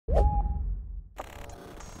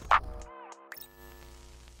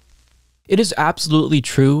It is absolutely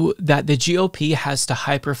true that the GOP has to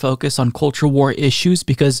hyper-focus on culture war issues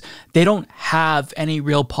because they don't have any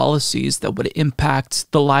real policies that would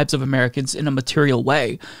impact the lives of Americans in a material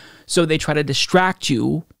way. So they try to distract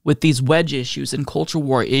you with these wedge issues and culture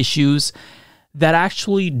war issues that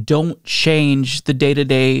actually don't change the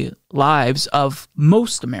day-to-day lives of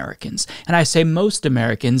most Americans. And I say most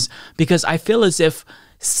Americans because I feel as if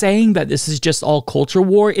saying that this is just all culture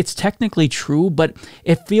war, it's technically true, but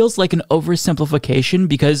it feels like an oversimplification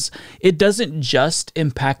because it doesn't just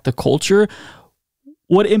impact the culture.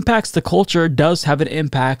 What impacts the culture does have an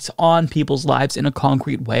impact on people's lives in a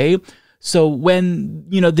concrete way. So when,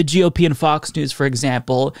 the GOP and Fox News, for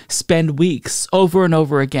example, spend weeks over and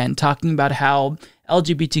over again talking about how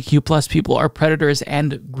LGBTQ plus people are predators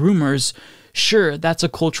and groomers, sure, that's a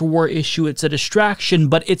culture war issue. It's a distraction,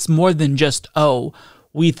 but it's more than just,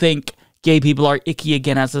 we think gay people are icky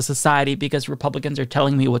again as a society because Republicans are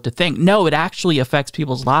telling me what to think. No, it actually affects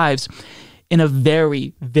people's lives in a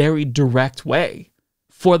very, very direct way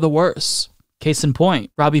for the worse. Case in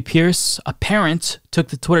point, Robbie Pierce, a parent, took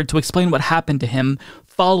to Twitter to explain what happened to him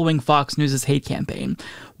following Fox News' hate campaign.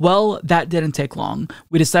 Well, that didn't take long.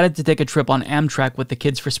 We decided to take a trip on Amtrak with the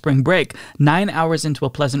kids for spring break. 9 hours into a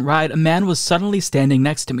pleasant ride, a man was suddenly standing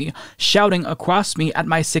next to me, shouting across me at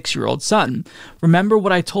my 6-year-old son. Remember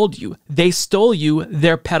what I told you? They stole you,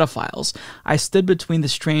 they're pedophiles. I stood between the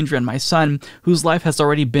stranger and my son, whose life has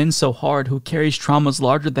already been so hard, who carries traumas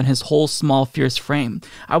larger than his whole small, fierce frame.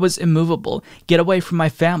 I was immovable. Get away from my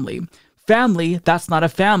family. Family, that's not a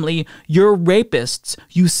family. You're rapists.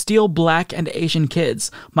 You steal Black and Asian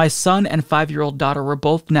kids. My son and 5-year-old daughter were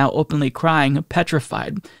both now openly crying,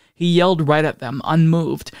 petrified. He yelled right at them,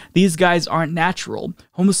 unmoved. These guys aren't natural.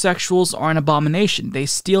 Homosexuals are an abomination. They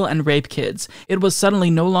steal and rape kids. It was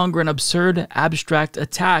suddenly no longer an absurd, abstract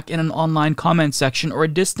attack in an online comment section or a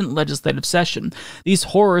distant legislative session. These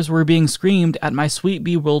horrors were being screamed at my sweet,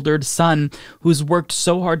 bewildered son, who's worked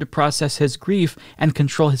so hard to process his grief and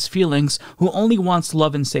control his feelings, who only wants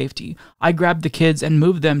love and safety. I grabbed the kids and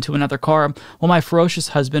moved them to another car, while my ferocious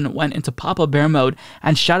husband went into Papa Bear mode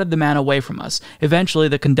and shouted the man away from us. Eventually,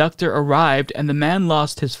 the conductor arrived and the man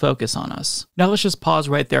lost his focus on us. Now let's just pause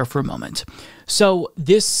right there for a moment. So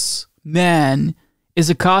this man is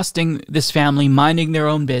accosting this family, minding their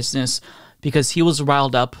own business, because he was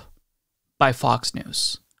riled up by Fox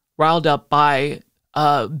News. Riled up by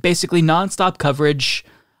basically nonstop coverage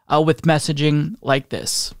with messaging like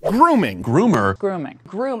this. Grooming. Groomer. Grooming.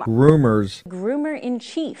 Groomer. Groomers. Groomer in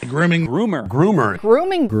chief. Grooming. Groomer. Groomer.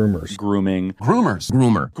 Grooming. Groomers. Grooming. Groomers.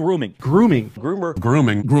 Groomer. Grooming. Grooming. Groomer.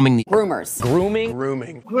 Grooming. Grooming. Groomers. Grooming.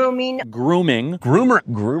 Grooming. Grooming. Grooming. Groomer.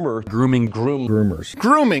 Groomer. Grooming. Groomers.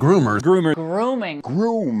 Grooming. Groomers. Groomer. Grooming.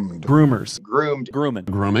 Groomed. Groomers. Groomed. Grooming.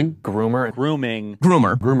 Grooming. Groomer. Grooming.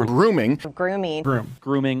 Groomer. Groomer. Grooming. Grooming. Groom.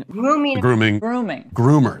 Grooming. Grooming. Grooming. Grooming.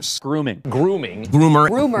 Groomers. Grooming. Grooming. Groomer.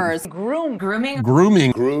 Groomers. Groom. Grooming.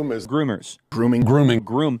 Grooming. Groomers. Groomers. Grooming. Grooming.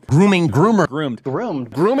 Groom. Grooming. Groomer. Groomed.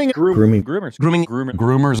 Groomed. Grooming. Grooming. Groomers. Grooming. Groomer.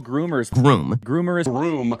 Groomers. Groomers. Groom. Groomers.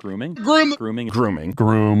 Groom. Grooming. Groom. Grooming. Grooming.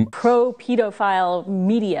 Groom. Pro-pedophile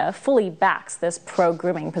media fully backs this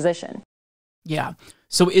pro-grooming position. Yeah.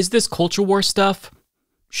 So is this culture war stuff?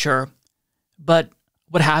 Sure. But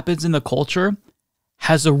what happens in the culture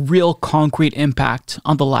has a real concrete impact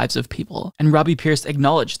on the lives of people. And Robbie Pierce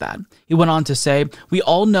acknowledged that. He went on to say, "We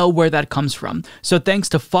all know where that comes from. So thanks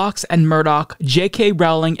to Fox and Murdoch, J.K.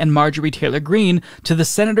 Rowling and Marjorie Taylor Greene, to the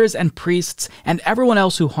senators and priests, and everyone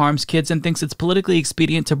else who harms kids and thinks it's politically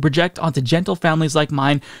expedient to project onto gentle families like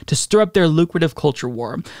mine to stir up their lucrative culture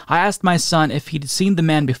war. I asked my son if he'd seen the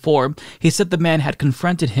man before. He said the man had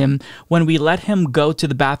confronted him when we let him go to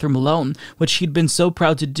the bathroom alone, which he'd been so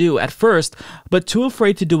proud to do at first, but too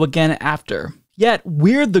afraid to do again after. Yet,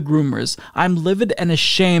 we're the groomers. I'm livid and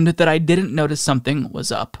ashamed that I didn't notice something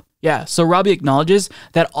was up." Yeah, so Robbie acknowledges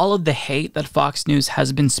that all of the hate that Fox News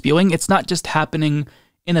has been spewing, it's not just happening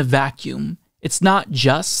in a vacuum. It's not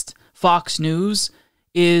just Fox News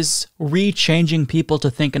is rechanging people to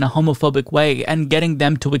think in a homophobic way and getting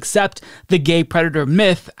them to accept the gay predator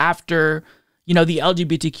myth after, the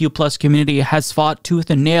LGBTQ plus community has fought tooth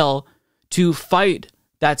and nail to fight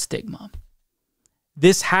that stigma.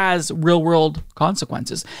 This has real-world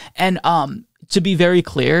consequences. And to be very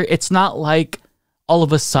clear, it's not like all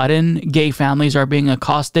of a sudden gay families are being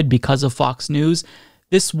accosted because of Fox News.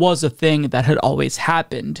 This was a thing that had always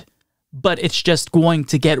happened, but it's just going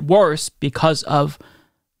to get worse because of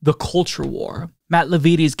the culture war. Matt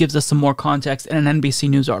Levides gives us some more context in an NBC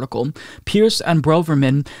News article. Pierce and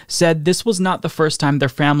Broverman said this was not the first time their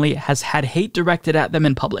family has had hate directed at them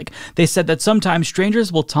in public. They said that sometimes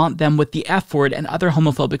strangers will taunt them with the F word and other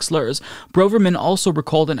homophobic slurs. Broverman also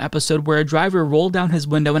recalled an episode where a driver rolled down his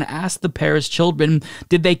window and asked the pair's children,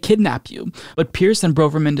 "Did they kidnap you?" But Pierce and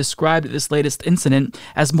Broverman described this latest incident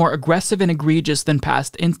as more aggressive and egregious than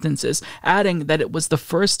past instances, adding that it was the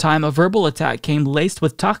first time a verbal attack came laced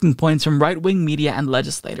with talking points from right-wing media and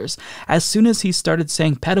legislators. As soon as he started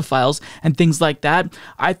saying pedophiles and things like that,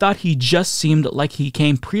 I thought he just seemed like he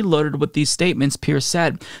came preloaded with these statements, Pierce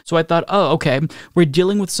said. So I thought, oh, okay, we're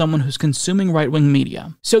dealing with someone who's consuming right-wing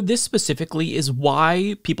media. So this specifically is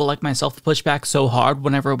why people like myself push back so hard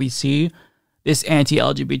whenever we see this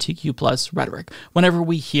anti-LGBTQ plus rhetoric. Whenever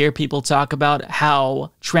we hear people talk about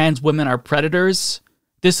how trans women are predators,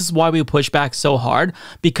 this is why we push back so hard,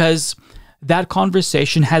 because that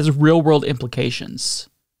conversation has real-world implications.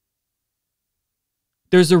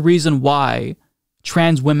 There's a reason why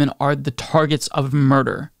trans women are the targets of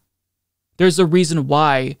murder. There's a reason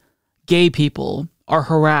why gay people are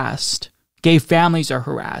harassed. Gay families are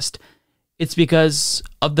harassed. It's because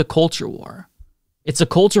of the culture war. It's a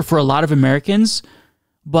culture for a lot of Americans,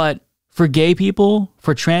 but for gay people,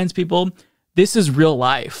 for trans people, this is real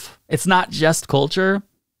life. It's not just culture.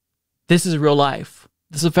 This is real life.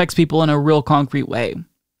 This affects people in a real concrete way.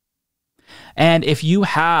 And if you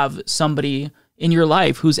have somebody in your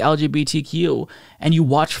life who's LGBTQ and you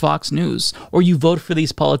watch Fox News or you vote for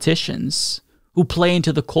these politicians who play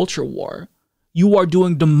into the culture war, you are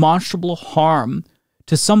doing demonstrable harm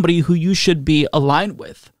to somebody who you should be aligned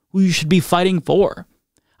with, who you should be fighting for.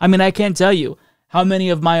 I mean, I can't tell you how many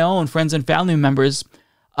of my own friends and family members,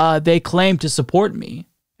 they claim to support me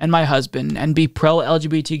and my husband and be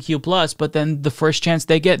pro-LGBTQ+, but then the first chance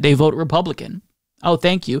they get, they vote Republican. Oh,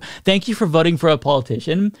 thank you. Thank you for voting for a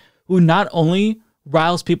politician who not only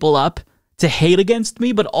riles people up to hate against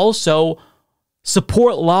me, but also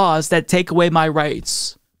support laws that take away my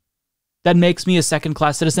rights. That makes me a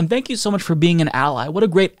second-class citizen. Thank you so much for being an ally. What a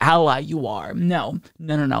great ally you are. No.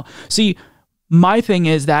 See, my thing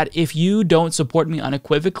is that if you don't support me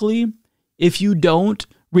unequivocally, if you don't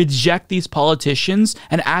reject these politicians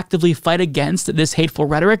and actively fight against this hateful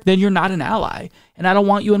rhetoric, then you're not an ally. And I don't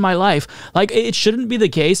want you in my life. Like, it shouldn't be the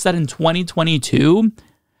case that in 2022,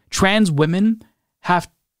 trans women have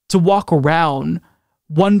to walk around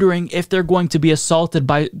wondering if they're going to be assaulted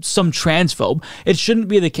by some transphobe. It shouldn't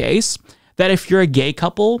be the case that if you're a gay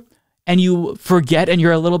couple and you forget and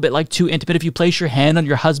you're a little bit like too intimate, if you place your hand on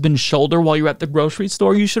your husband's shoulder while you're at the grocery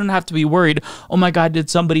store, you shouldn't have to be worried, oh my God, did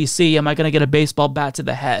somebody see? Am I going to get a baseball bat to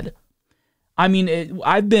the head? I mean,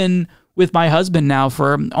 I've been with my husband now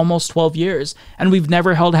for almost 12 years, and we've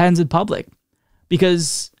never held hands in public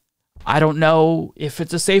because I don't know if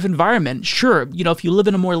it's a safe environment. Sure, you know, if you live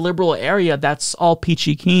in a more liberal area, that's all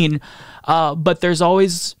peachy keen, but there's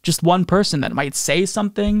always just one person that might say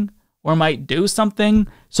something or might do something,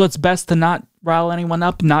 so it's best to not rile anyone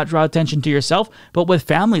up, not draw attention to yourself. But with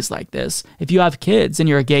families like this, if you have kids and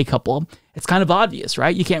you're a gay couple, it's kind of obvious,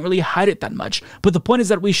 right? You can't really hide it that much. But the point is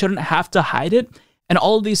that we shouldn't have to hide it, and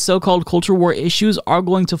all of these so-called culture war issues are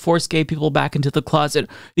going to force gay people back into the closet.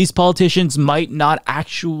 These politicians might not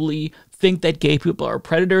actually think that gay people are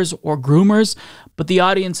predators or groomers, but the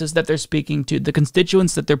audiences that they're speaking to, the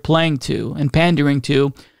constituents that they're playing to and pandering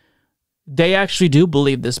to, they actually do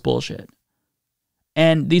believe this bullshit.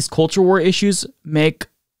 And these culture war issues make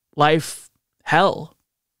life hell.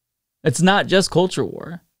 It's not just culture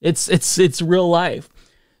war. It's real life.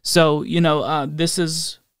 So, you know, this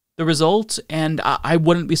is the result, and I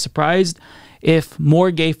wouldn't be surprised if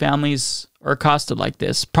more gay families are accosted like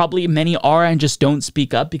this. Probably many are and just don't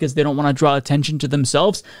speak up because they don't want to draw attention to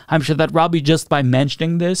themselves. I'm sure that Robbie, just by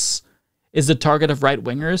mentioning this, is the target of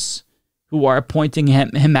right-wingers who are pointing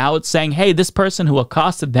him out, saying, hey, this person who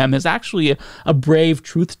accosted them is actually a brave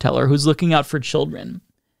truth teller who's looking out for children.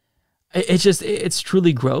 It's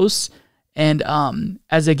truly gross. And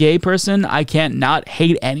as a gay person, I can't not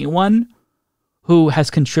hate anyone who has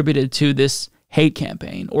contributed to this hate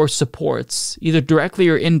campaign or supports, either directly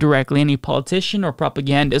or indirectly, any politician or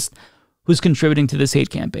propagandist who's contributing to this hate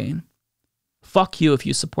campaign. Fuck you if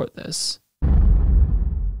you support this.